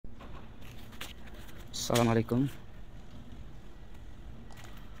Assalamualaikum.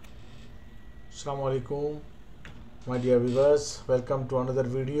 Assalamu alaikum, my dear viewers. Welcome to another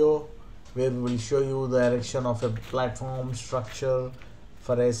video where we will show you the erection of a platform structure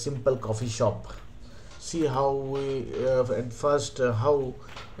for a simple coffee shop. See how we at first how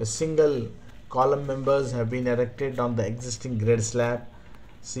a single column members have been erected on the existing grade slab.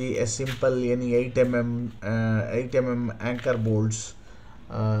 See a simple any 8 mm anchor bolts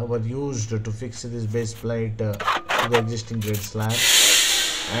were used to fix this base plate to the existing grade slab,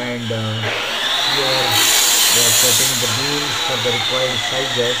 and here we are setting the beams for the required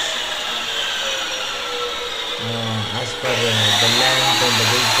sizes as per the length and the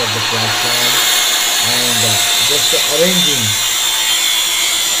width of the platform, and just arranging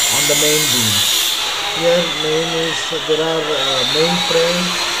on the main beam. Here there are main frames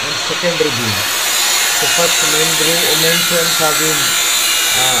and secondary beams. So first main frames have been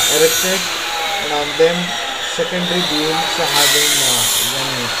erected, and on them secondary beams have been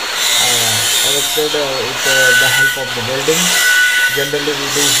erected with the help of the welding. Generally we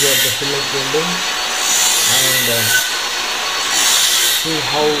do here the fillet welding, and see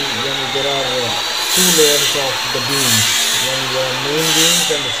how there are two layers of the beams, the main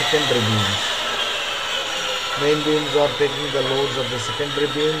beams and the secondary beams. Main beams are taking the loads of the secondary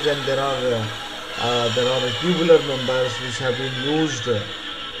beams, and there are tubular members which have been used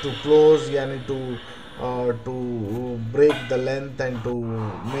to close to break the length and to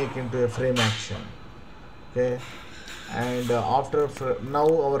make into a frame action. Okay, and now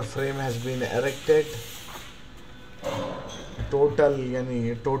our frame has been erected.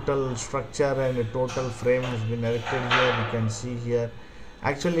 Total structure and a total frame has been erected here. You can see here.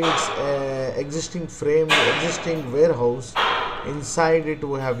 Actually, it's existing warehouse. Inside it,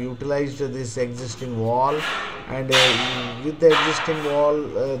 we have utilized this existing wall, and with the existing wall,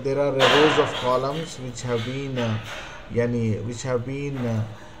 there are rows of columns which have been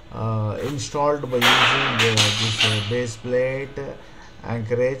installed by using this base plate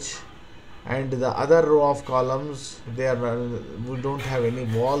anchorage. And the other row of columns, we don't have any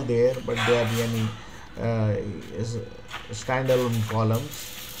wall there, but they are standalone columns.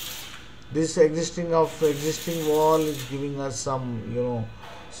 This existing wall is giving us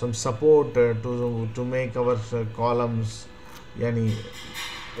some support to make our columns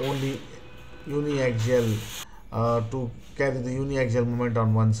only uniaxial, to carry the uniaxial moment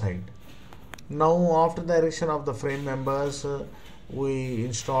on one side. Now after the erection of the frame members, we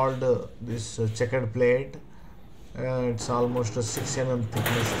installed this checkered plate. It's almost a 6 mm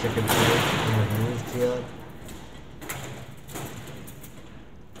thickness checkered plate we have used here.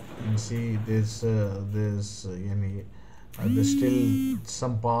 You can see there's still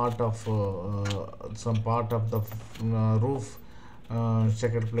some part of the roof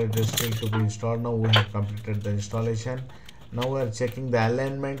checkered plate is still to be installed. Now we have completed the installation. Now we are checking the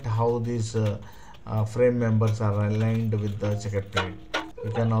alignment, how these frame members are aligned with the checkered plate.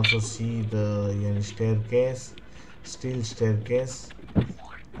 You can also see the steel staircase,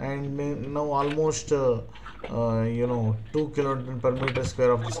 and now almost 2 kilonewton per meter square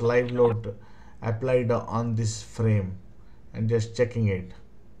of this live load applied on this frame, and just checking it.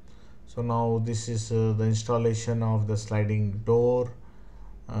 So now this is the installation of the sliding door,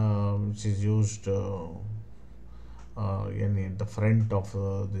 which is used in the front of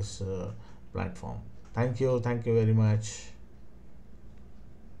this platform. Thank you very much.